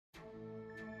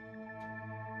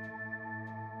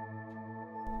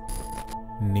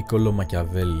Niccolo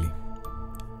Machiavelli,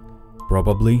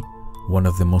 probably one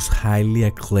of the most highly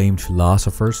acclaimed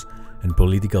philosophers and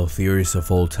political theorists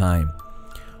of all time,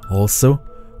 also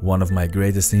one of my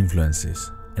greatest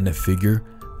influences, and a figure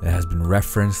that has been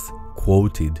referenced,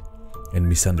 quoted, and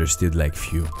misunderstood like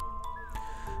few.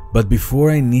 But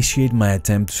before I initiate my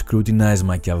attempt to scrutinize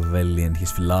Machiavelli and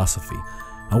his philosophy,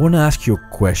 I want to ask you a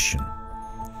question.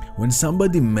 When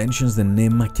somebody mentions the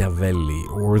name Machiavelli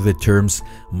or the terms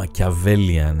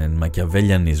Machiavellian and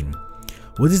Machiavellianism,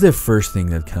 what is the first thing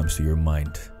that comes to your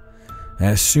mind? I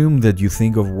assume that you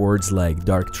think of words like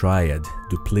dark triad,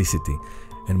 duplicity,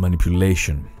 and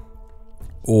manipulation,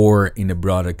 or in a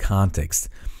broader context,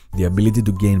 the ability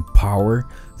to gain power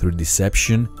through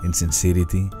deception,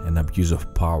 insincerity, and abuse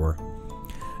of power.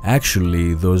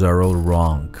 Actually, those are all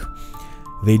wrong.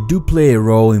 They do play a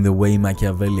role in the way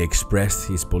Machiavelli expressed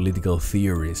his political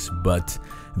theories, but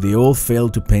they all fail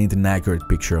to paint an accurate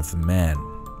picture of the man.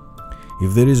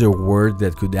 If there is a word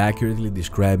that could accurately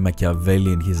describe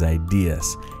Machiavelli and his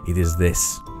ideas, it is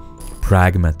this: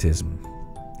 pragmatism.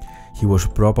 He was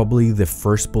probably the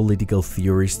first political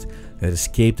theorist that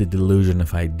escaped the delusion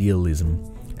of idealism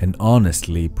and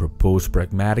honestly proposed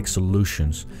pragmatic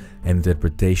solutions and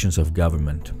interpretations of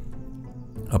government.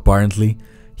 Apparently,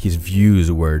 his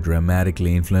views were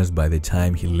dramatically influenced by the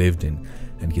time he lived in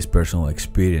and his personal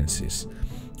experiences,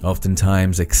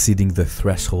 oftentimes exceeding the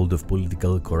threshold of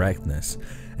political correctness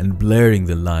and blurring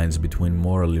the lines between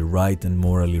morally right and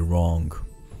morally wrong.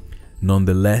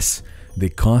 Nonetheless, they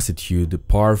constitute a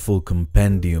powerful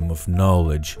compendium of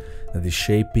knowledge that is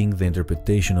shaping the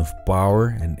interpretation of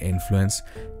power and influence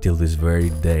till this very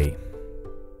day.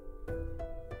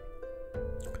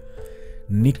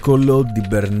 Niccolo di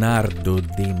Bernardo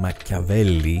de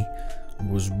Machiavelli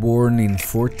was born in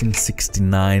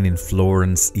 1469 in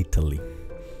Florence, Italy.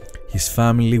 His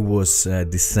family was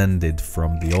descended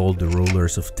from the old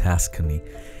rulers of Tuscany,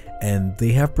 and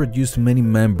they have produced many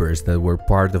members that were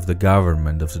part of the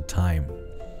government of the time.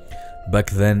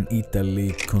 Back then,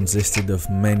 Italy consisted of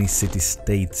many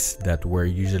city-states that were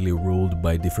usually ruled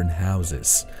by different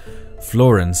houses.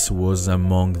 Florence was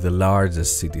among the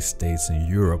largest city-states in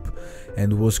Europe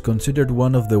and was considered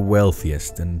one of the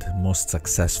wealthiest and most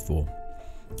successful.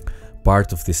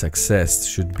 Part of the success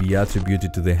should be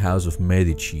attributed to the House of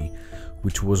Medici,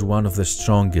 which was one of the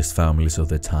strongest families of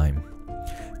the time.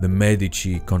 The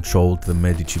Medici controlled the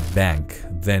Medici Bank,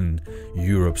 then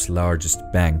Europe's largest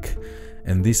bank,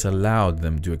 and this allowed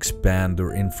them to expand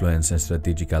their influence and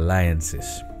strategic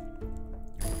alliances.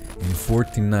 In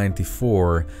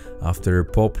 1494, after a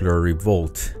popular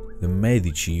revolt, the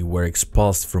Medici were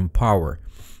expulsed from power,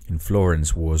 and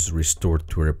Florence was restored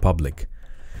to a republic.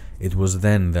 It was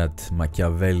then that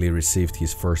Machiavelli received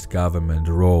his first government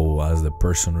role as the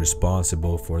person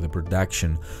responsible for the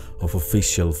production of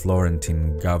official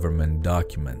Florentine government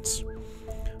documents.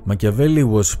 Machiavelli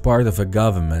was part of a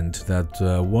government that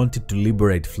wanted to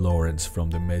liberate Florence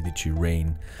from the Medici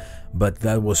reign, but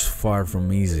that was far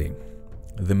from easy.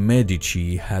 The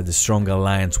Medici had a strong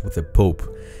alliance with the Pope,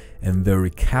 and the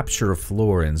recapture of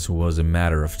Florence was a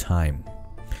matter of time.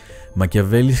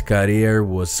 Machiavelli's career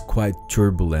was quite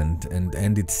turbulent and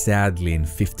ended sadly in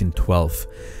 1512,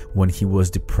 when he was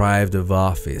deprived of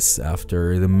office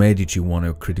after the Medici won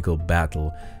a critical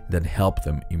battle that helped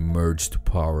them emerge to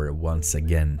power once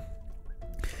again.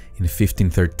 In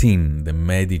 1513, the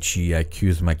Medici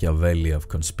accused Machiavelli of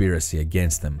conspiracy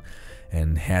against them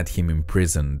and had him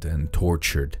imprisoned and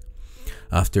tortured.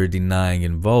 After denying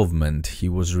involvement, he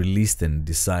was released and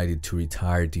decided to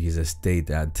retire to his estate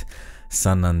at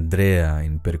Sant'Andrea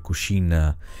in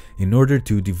Percucina in order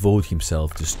to devote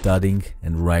himself to studying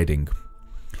and writing.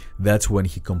 That's when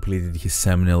he completed his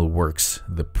seminal works,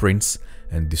 The Prince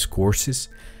and Discourses,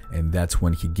 and that's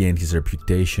when he gained his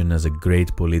reputation as a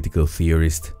great political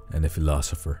theorist and a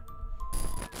philosopher.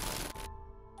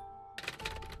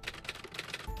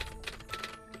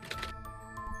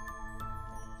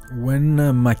 When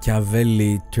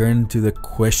Machiavelli turned to the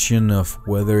question of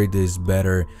whether it is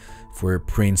better for a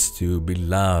prince to be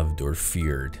loved or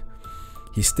feared,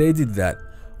 he stated that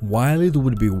while it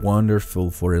would be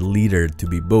wonderful for a leader to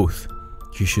be both,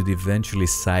 he should eventually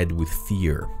side with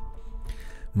fear.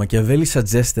 Machiavelli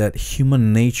suggests that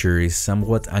human nature is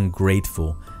somewhat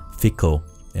ungrateful, fickle,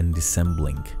 and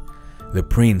dissembling. The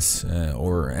prince,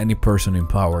 or any person in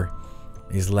power,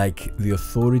 is like the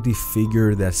authority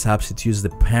figure that substitutes the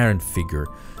parent figure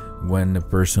when a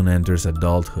person enters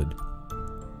adulthood.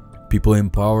 People in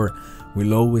power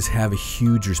will always have a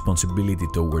huge responsibility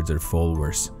towards their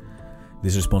followers.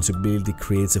 This responsibility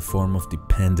creates a form of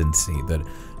dependency that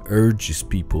urges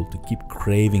people to keep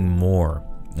craving more,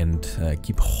 and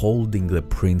keep holding the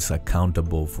prince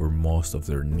accountable for most of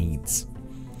their needs.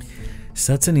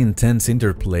 Such an intense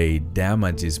interplay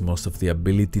damages most of the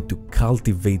ability to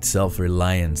cultivate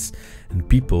self-reliance, and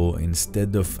people,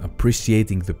 instead of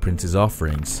appreciating the prince's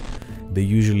offerings, they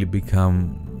usually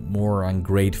become more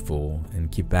ungrateful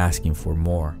and keep asking for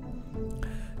more.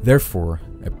 Therefore,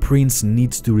 a prince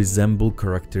needs to resemble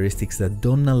characteristics that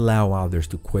don't allow others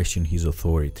to question his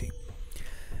authority.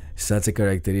 Such a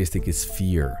characteristic is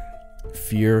fear.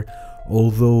 Fear,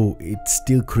 although it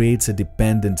still creates a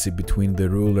dependency between the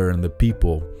ruler and the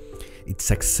people, it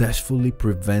successfully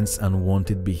prevents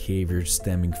unwanted behavior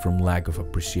stemming from lack of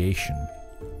appreciation.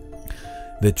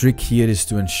 The trick here is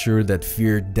to ensure that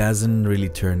fear doesn't really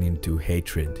turn into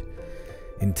hatred.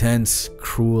 Intense,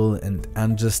 cruel, and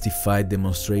unjustified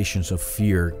demonstrations of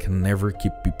fear can never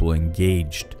keep people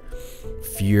engaged.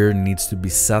 Fear needs to be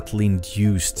subtly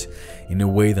induced in a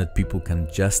way that people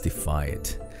can justify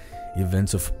it.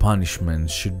 Events of punishment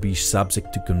should be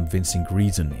subject to convincing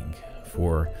reasoning,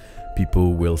 for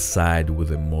people will side with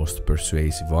the most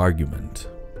persuasive argument.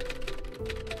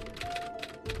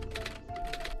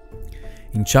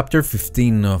 In chapter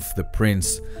 15 of The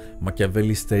Prince,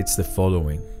 Machiavelli states the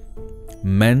following: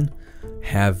 men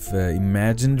have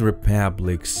imagined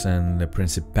republics and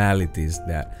principalities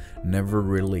that never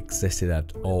really existed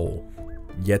at all.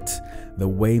 Yet, the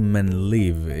way men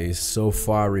live is so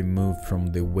far removed from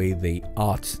the way they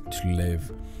ought to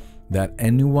live that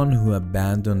anyone who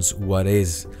abandons what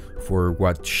is for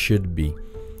what should be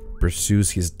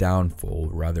pursues his downfall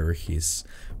rather his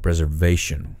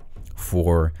preservation.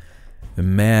 For the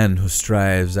man who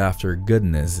strives after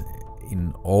goodness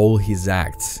in all his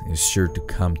acts is sure to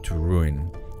come to ruin,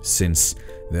 since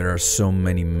there are so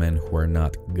many men who are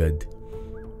not good.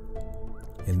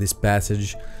 In this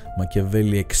passage,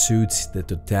 Machiavelli exudes the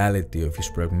totality of his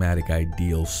pragmatic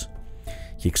ideals.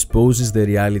 He exposes the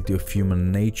reality of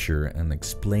human nature and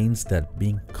explains that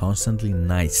being constantly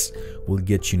nice will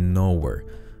get you nowhere,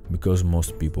 because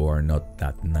most people are not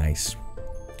that nice.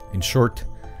 In short,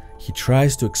 he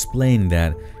tries to explain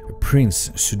that a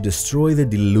prince should destroy the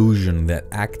delusion that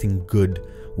acting good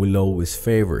will always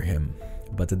favor him,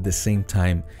 but at the same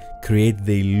time create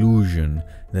the illusion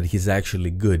that he's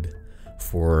actually good,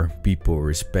 for people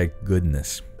respect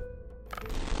goodness.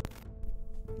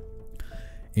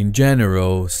 In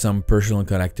general, some personal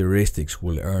characteristics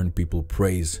will earn people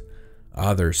praise,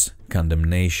 others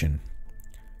condemnation.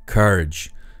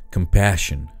 Courage,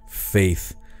 compassion,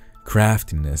 faith,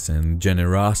 craftiness, and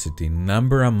generosity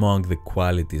number among the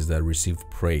qualities that receive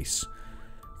praise.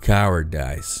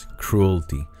 Cowardice,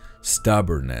 cruelty,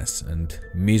 stubbornness, and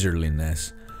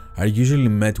miserliness are usually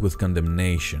met with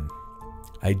condemnation.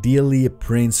 Ideally, a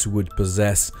prince would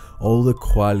possess all the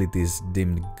qualities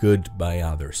deemed good by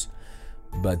others,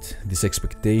 but this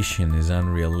expectation is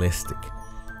unrealistic.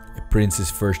 A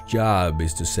prince's first job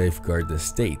is to safeguard the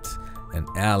state, and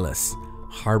alas,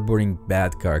 harboring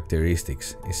bad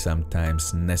characteristics is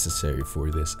sometimes necessary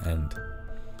for this end.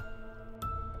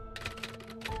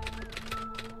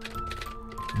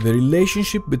 The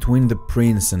relationship between the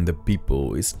prince and the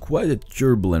people is quite a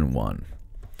turbulent one.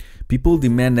 People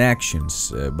demand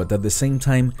actions, but at the same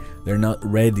time, they're not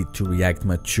ready to react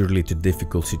maturely to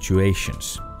difficult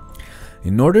situations.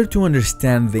 In order to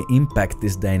understand the impact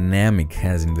this dynamic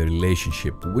has in the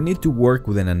relationship, we need to work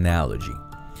with an analogy.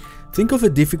 Think of a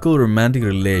difficult romantic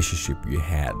relationship you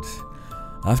had.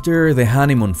 After the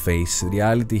honeymoon phase,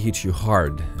 reality hits you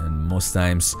hard, and most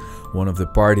times one of the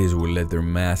parties will let their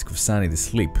mask of sanity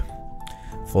slip.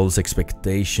 False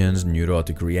expectations,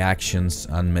 neurotic reactions,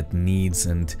 unmet needs,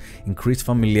 and increased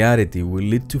familiarity will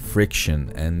lead to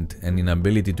friction and an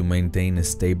inability to maintain a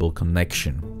stable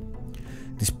connection.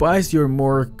 Despite your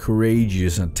more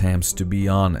courageous attempts to be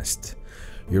honest,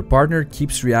 your partner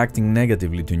keeps reacting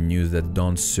negatively to news that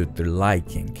don't suit their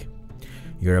liking.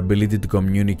 Your ability to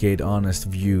communicate honest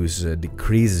views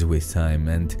decreases with time,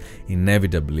 and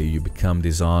inevitably you become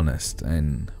dishonest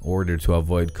in order to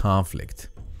avoid conflict.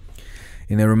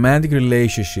 In a romantic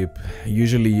relationship,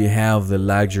 usually you have the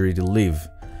luxury to live,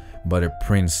 but a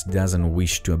prince doesn't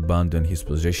wish to abandon his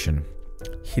position.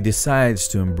 He decides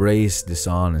to embrace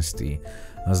dishonesty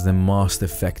as the most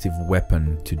effective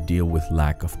weapon to deal with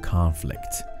lack of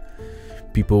conflict.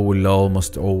 People will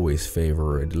almost always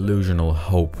favor a delusional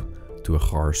hope to a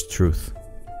harsh truth.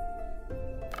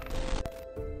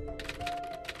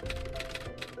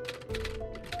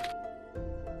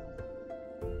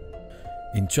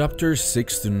 In chapters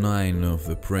 6 to 9 of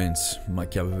The Prince,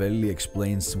 Machiavelli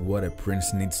explains what a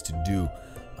prince needs to do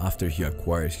after he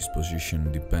acquires his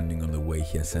position depending on the way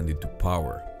he ascended to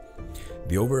power.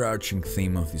 The overarching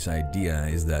theme of this idea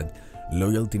is that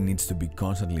Loyalty needs to be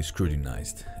constantly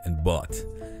scrutinized and bought,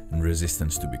 and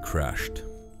resistance to be crushed.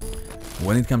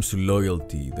 When it comes to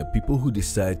loyalty, the people who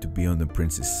decide to be on the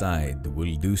prince's side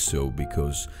will do so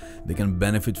because they can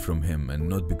benefit from him and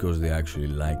not because they actually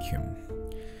like him.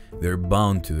 They're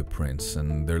bound to the prince,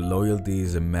 and their loyalty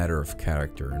is a matter of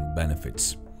character and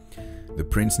benefits. The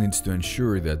prince needs to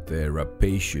ensure that the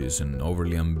rapacious and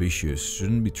overly ambitious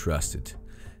shouldn't be trusted,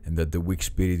 and that the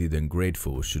weak-spirited and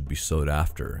grateful should be sought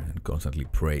after and constantly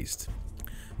praised.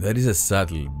 That is a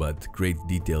subtle but great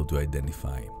detail to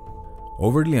identify.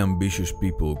 Overly ambitious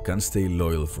people can't stay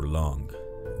loyal for long.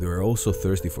 They are also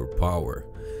thirsty for power,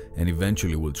 and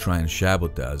eventually will try and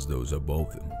sabotage those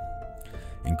above them.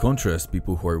 In contrast,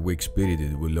 people who are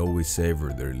weak-spirited will always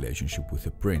savor their relationship with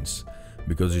the prince,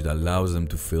 because it allows them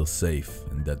to feel safe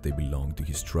and that they belong to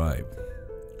his tribe.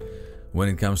 When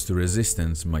it comes to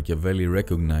resistance, Machiavelli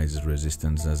recognizes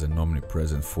resistance as an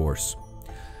omnipresent force.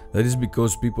 That is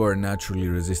because people are naturally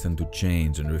resistant to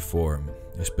change and reform,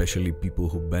 especially people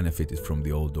who benefited from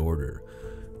the old order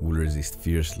will resist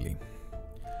fiercely.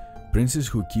 Princes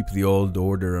who keep the old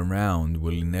order around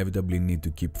will inevitably need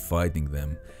to keep fighting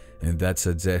them, and that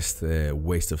suggests a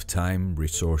waste of time,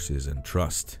 resources, and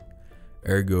trust.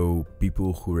 Ergo,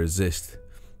 people who resist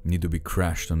need to be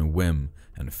crushed on a whim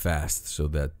and fast so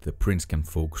that the prince can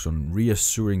focus on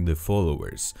reassuring the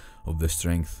followers of the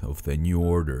strength of the new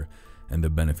order and the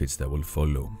benefits that will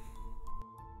follow.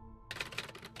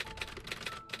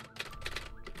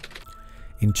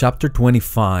 In chapter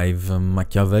 25,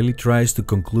 Machiavelli tries to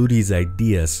conclude his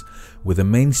ideas with a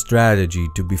main strategy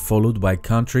to be followed by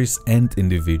countries and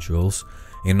individuals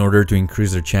in order to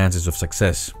increase their chances of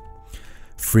success.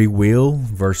 Free will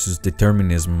versus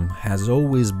determinism has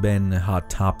always been a hot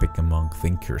topic among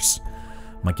thinkers.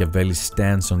 Machiavelli's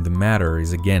stance on the matter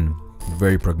is again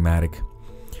very pragmatic.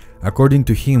 According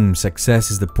to him,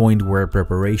 success is the point where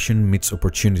preparation meets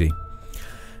opportunity.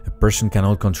 A person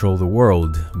cannot control the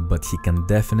world, but he can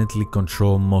definitely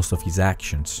control most of his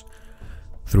actions.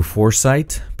 Through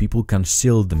foresight, people can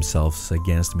shield themselves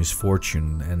against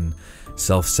misfortune and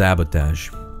self-sabotage.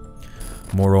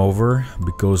 Moreover,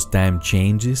 because time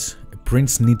changes, a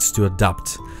prince needs to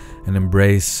adapt and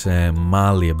embrace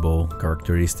malleable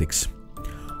characteristics.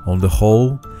 On the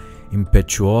whole,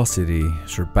 impetuosity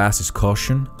surpasses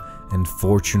caution, and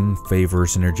fortune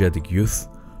favors energetic youth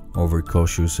over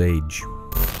cautious age.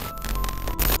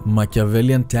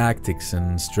 Machiavellian tactics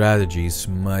and strategies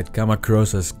might come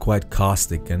across as quite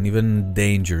caustic and even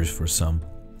dangerous for some.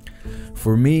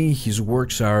 For me, his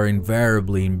works are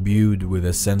invariably imbued with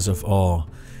a sense of awe,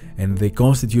 and they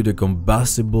constitute a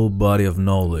combustible body of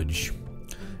knowledge.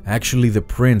 Actually, The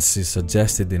Prince is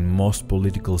suggested in most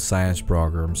political science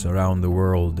programs around the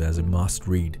world as a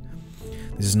must-read.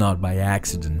 This is not by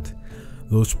accident.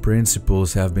 Those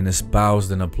principles have been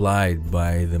espoused and applied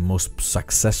by the most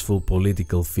successful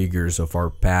political figures of our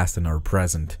past and our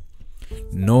present.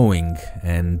 Knowing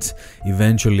and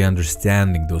eventually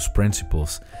understanding those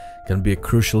principles can be a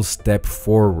crucial step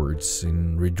forwards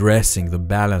in redressing the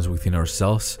balance within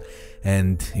ourselves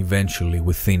and eventually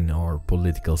within our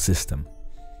political system.